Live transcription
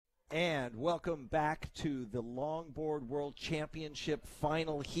And welcome back to the Longboard World Championship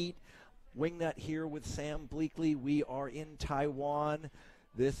final heat. Wingnut here with Sam Bleakley. We are in Taiwan.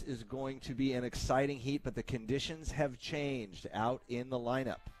 This is going to be an exciting heat, but the conditions have changed out in the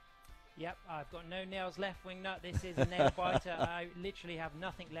lineup. Yep, I've got no nails left, Wingnut. This is a nail biter. I literally have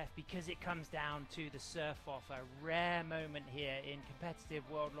nothing left because it comes down to the surf-off. A rare moment here in competitive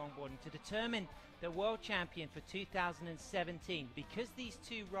world longboarding to determine the world champion for 2017. Because these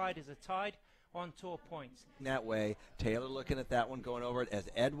two riders are tied on tour points. That way, Taylor looking at that one, going over it as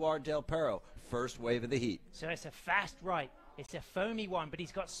Edouard Delpero, first wave of the heat. So it's a fast right. It's a foamy one, but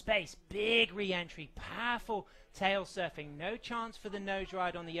he's got space. Big re-entry, powerful tail surfing. No chance for the nose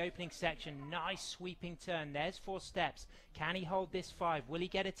ride on the opening section. Nice sweeping turn. There's 4 steps. Can he hold this 5? Will he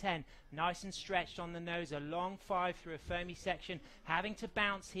get a 10? Nice and stretched on the nose. A long 5 through a foamy section. Having to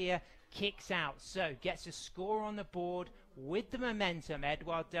bounce here. Kicks out. So gets a score on the board with the momentum.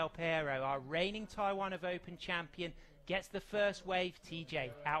 Edouard Delpero, our reigning Taiwan of Open champion, gets the first wave. TJ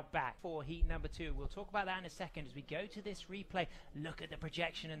out back for heat number 2. We'll talk about that in a second as we go to this replay. Look at the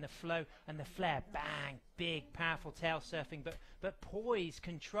projection and the flow and the flare. Bang! Big, powerful tail surfing, but poise,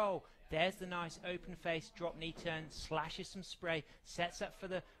 control. There's the nice open face, drop knee turn, slashes some spray, sets up for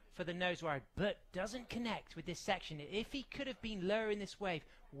the nose ride, but doesn't connect with this section. If he could have been lower in this wave,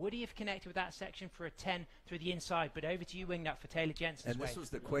 would he have connected with that section for a 10 through the inside? But over to you, Wingnut, for Taylor Jensen's And this wave. was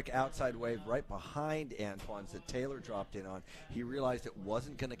the quick outside wave right behind Antoine's that Taylor dropped in on. He realized it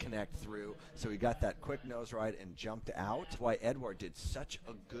wasn't going to connect through, so he got that quick nose ride and jumped out. That's why Edouard did such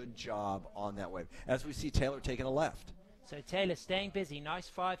a good job on that wave. As we see Taylor taking a left. So Taylor staying busy. Nice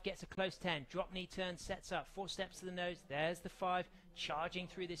 5, gets a close 10. Drop knee turn, sets up. 4 steps to the nose. There's the 5. Charging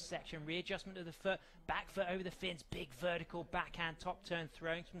through this section. Readjustment of the foot. Back foot over the fins. Big vertical backhand top turn.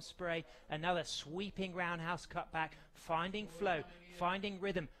 Throwing some spray. Another sweeping roundhouse cutback. Finding flow. Finding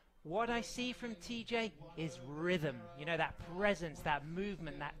rhythm. What I see from TJ is rhythm. You know, that presence, that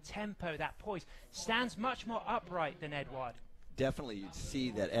movement, that tempo, that poise. Stands much more upright than Edouard. Definitely, you'd see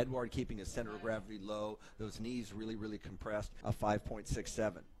that Edouard keeping his center of gravity low, those knees really, really compressed, a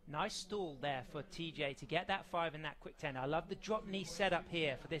 5.67. Nice stall there for TJ to get that 5 and that quick 10. I love the drop knee setup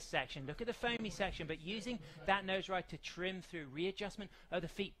here for this section. Look at the foamy section, but using that nose ride to trim through. Readjustment of the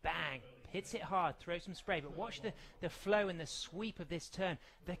feet, bang. Hits it hard, throw some spray, but watch the flow and the sweep of this turn.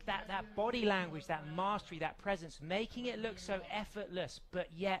 That body language, that mastery, that presence, making it look so effortless, but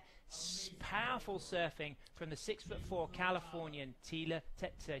yet powerful surfing from the 6'4" Californian Taylor.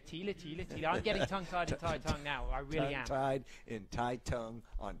 I'm getting tongue-tied in Thai tongue now. I really am. Tongue-tied in Thai tongue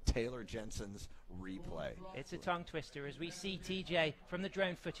on Taylor Jensen's replay. It's a tongue twister as we see TJ from the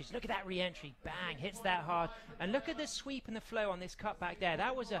drone footage. Look at that re-entry. Bang, hits that hard. And look at the sweep and the flow on this cutback there.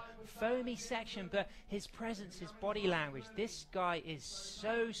 That was a foamy section, but his presence, his body language, this guy is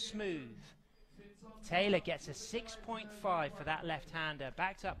so smooth. Taylor gets a 6.5 for that left-hander,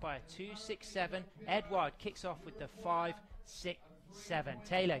 backed up by a 2.67. Edouard kicks off with the 5.67.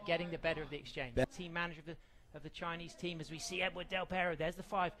 Taylor getting the better of the exchange. Team manager of the Chinese team as we see Edouard Delpero. There's the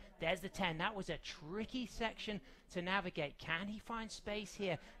 5, there's the 10. That was a tricky section to navigate. Can he find space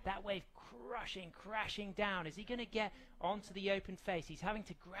here? That wave crashing down. Is he going to get onto the open face? He's having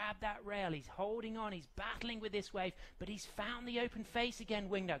to grab that rail. He's holding on. He's battling with this wave, but he's found the open face again,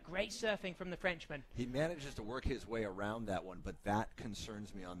 Wingnut. Great surfing from the Frenchman. He manages to work his way around that one, but that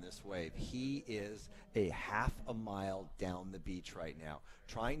concerns me on this wave. He is a half a mile down the beach right now,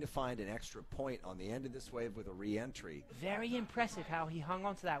 trying to find an extra point on the end of this wave with a re-entry. Very impressive how he hung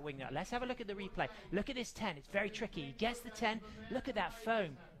on to that, Wingnut. Let's have a look at the replay. Look at this 10. It's very tricky. He gets the 10. Look at that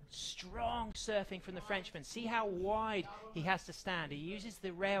foam. Strong surfing from the Frenchman. See how wide he has to stand. He uses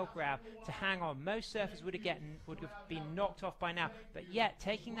the rail grab to hang on. Most surfers would have been knocked off by now, but yet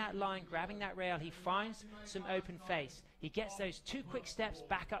taking that line, grabbing that rail, he finds some open face. He gets those 2 quick steps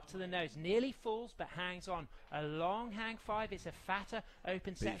back up to the nose. Nearly falls, but hangs on. A long hang 5. It's a fatter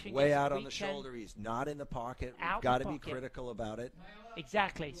open section. He's way out on the shoulder. He's not in the pocket. We've got to be critical about it.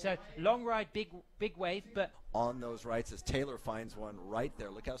 Exactly. So long ride, big wave, but on those rights as Taylor finds one right there.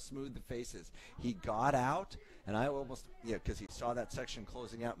 Look how smooth the face is. He got out, and I almost, because he saw that section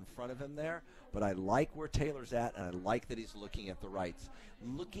closing out in front of him there, but I like where Taylor's at, and I like that he's looking at the rights.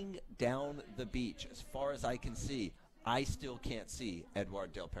 Looking down the beach, as far as I can see, I still can't see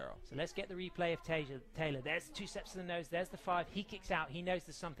Edouard Delpero. So let's get the replay of Taylor. There's 2 steps to the nose. There's the 5. He kicks out. He knows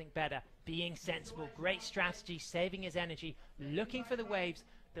there's something better. Being sensible. Great strategy. Saving his energy. Looking for the waves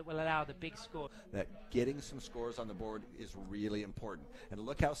that will allow the big score. That getting some scores on the board is really important. And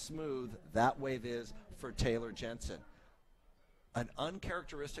look how smooth that wave is for Taylor Jensen. an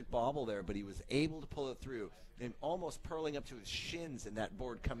uncharacteristic bobble there, but he was able to pull it through and almost purling up to his shins, and that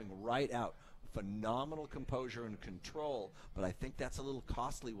board coming right out. Phenomenal composure and control, but I think that's a little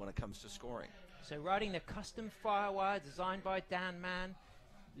costly when it comes to scoring. So riding the custom firewire designed by Dan Mann,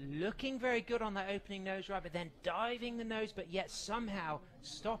 looking very good on that opening nose ride, but then diving the nose, but yet somehow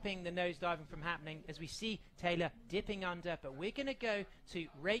stopping the nose diving from happening, as we see Taylor dipping under. But we're going to go to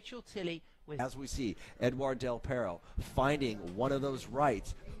Rachel Tilley with, as we see Edouard Delpero finding one of those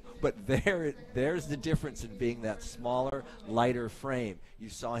rights. But there's the difference in being that smaller, lighter frame. You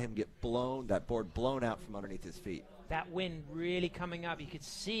saw him get blown, that board blown out from underneath his feet. that wind really coming up. You could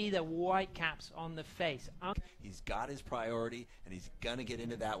see the white caps on the face. He's got his priority, and he's going to get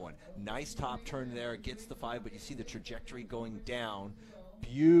into that one. Nice top turn there, gets the 5, but you see the trajectory going down.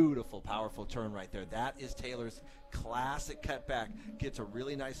 Beautiful, powerful turn right there. That is Taylor's classic cutback. Gets a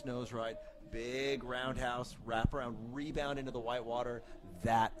really nice nose ride. Big roundhouse, wrap around, rebound into the white water.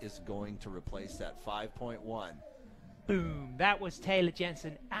 That is going to replace that 5.1. Boom. That was Taylor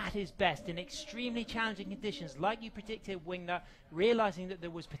Jensen at his best in extremely challenging conditions, like you predicted, Wingnut, realizing that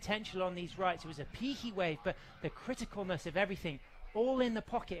there was potential on these rights. It was a peaky wave, but the criticalness of everything all in the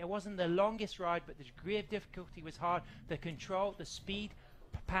pocket. It wasn't the longest ride, but the degree of difficulty was hard. The control, the speed,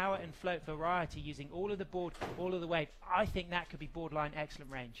 power and float variety, using all of the board, all of the wave. I think that could be borderline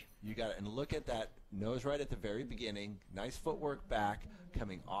excellent range. You got it. And look at that nose ride at the very beginning. Nice footwork back,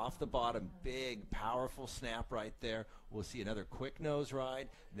 coming off the bottom. Big, powerful snap right there. We'll see another quick nose ride.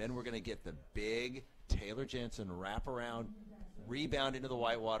 Then we're going to get the big Taylor Jensen wrap around, rebound into the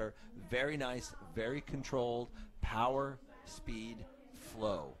whitewater. Very nice, very controlled. Power, speed,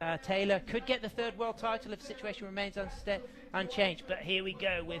 flow. Taylor could get the third world title if the situation remains unchanged, but here we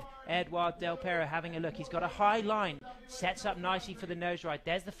go with Edouard Delpero having a look. He's got a high line, sets up nicely for the nose ride.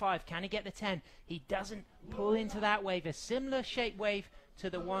 There's the 5. Can he get the 10? He doesn't pull into that wave, a similar shape wave to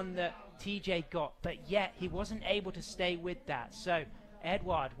the one that TJ got, but yet he wasn't able to stay with that. So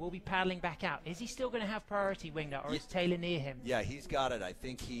Edouard will be paddling back out. Is he still going to have priority, Wingnut, or is Taylor near him? Yeah, he's got it. I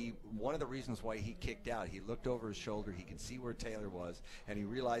think one of the reasons why he kicked out, he looked over his shoulder, he could see where Taylor was, and he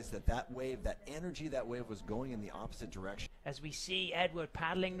realized that wave, that energy, that wave was going in the opposite direction. As we see Edward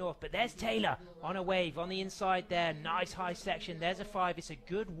paddling north, but there's Taylor on a wave on the inside there. Nice high section. There's a 5. It's a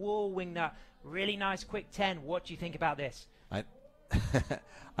good wall, Wingnut. Really nice quick 10. What do you think about this?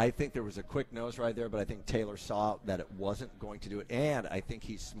 I think there was a quick nose ride there, but I think Taylor saw that it wasn't going to do it, and I think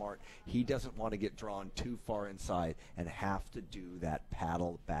he's smart. He doesn't want to get drawn too far inside and have to do that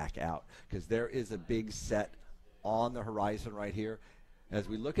paddle back out, because there is a big set on the horizon right here. As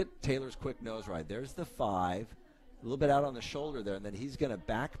we look at Taylor's quick nose ride, there's the 5, a little bit out on the shoulder there, and then he's going to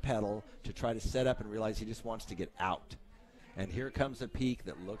back pedal to try to set up and realize he just wants to get out. And here comes a peak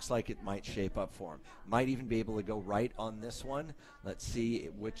that looks like it might shape up for him. Might even be able to go right on this one. Let's see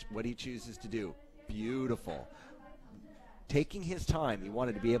what he chooses to do. Beautiful. Taking his time, he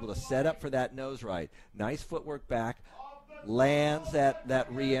wanted to be able to set up for that nose ride. Nice footwork back. Lands that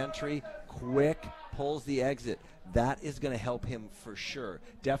re-entry. Quick, pulls the exit. That is going to help him for sure.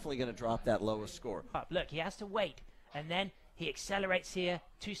 Definitely going to drop that lowest score. Look, he has to wait, and then he accelerates here,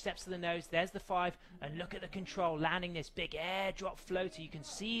 2 steps to the nose. There's the 5, and look at the control, landing this big airdrop floater. You can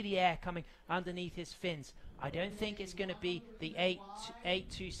see the air coming underneath his fins. I don't think it's going to be the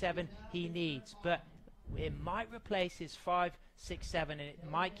 8.27 he needs, but it might replace his 5.67, and it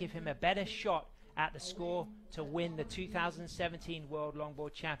might give him a better shot at the score to win the 2017 World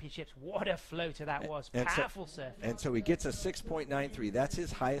Longboard Championships. What a floater that was. Powerful surf. And so he gets a 6.93. That's his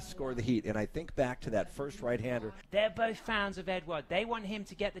highest score of the heat. And I think back to that first right-hander. They're both fans of Edouard. They want him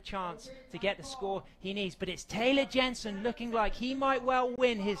to get the chance to get the score he needs. But it's Taylor Jensen looking like he might well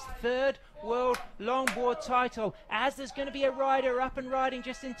win his 3rd World Longboard title, as there's going to be a rider up and riding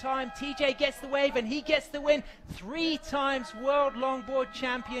just in time. TJ gets the wave and he gets the win. 3 times World Longboard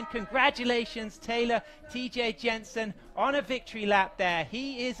champion. Congratulations, Taylor TJ Jensen, on a victory lap there.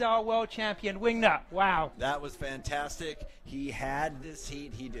 He is our world champion. Wingnut, wow. That was fantastic. He had this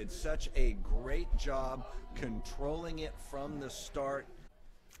heat. He did such a great job controlling it from the start.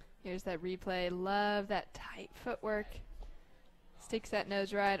 Here's that replay. Love that tight footwork. Sticks that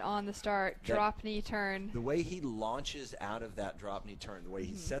nose ride on the start, drop knee turn. The way he launches out of that drop knee turn, the way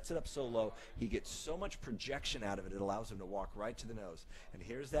he sets it up so low, he gets so much projection out of it, it allows him to walk right to the nose. And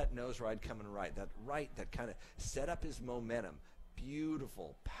here's that nose ride coming right that kind of set up his momentum.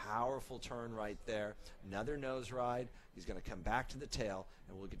 Beautiful, powerful turn right there. Another nose ride. He's going to come back to the tail,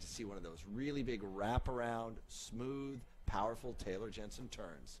 and we'll get to see one of those really big wraparound, smooth, powerful Taylor Jensen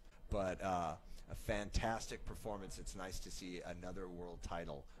turns. But a fantastic performance. It's nice to see another world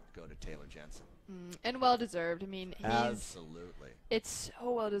title go to Taylor Jensen. And well deserved. I mean, Absolutely. It's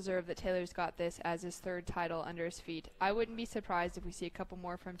so well deserved that Taylor's got this as his 3rd title under his feet. I wouldn't be surprised if we see a couple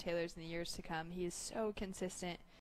more from Taylor's in the years to come. He is so consistent.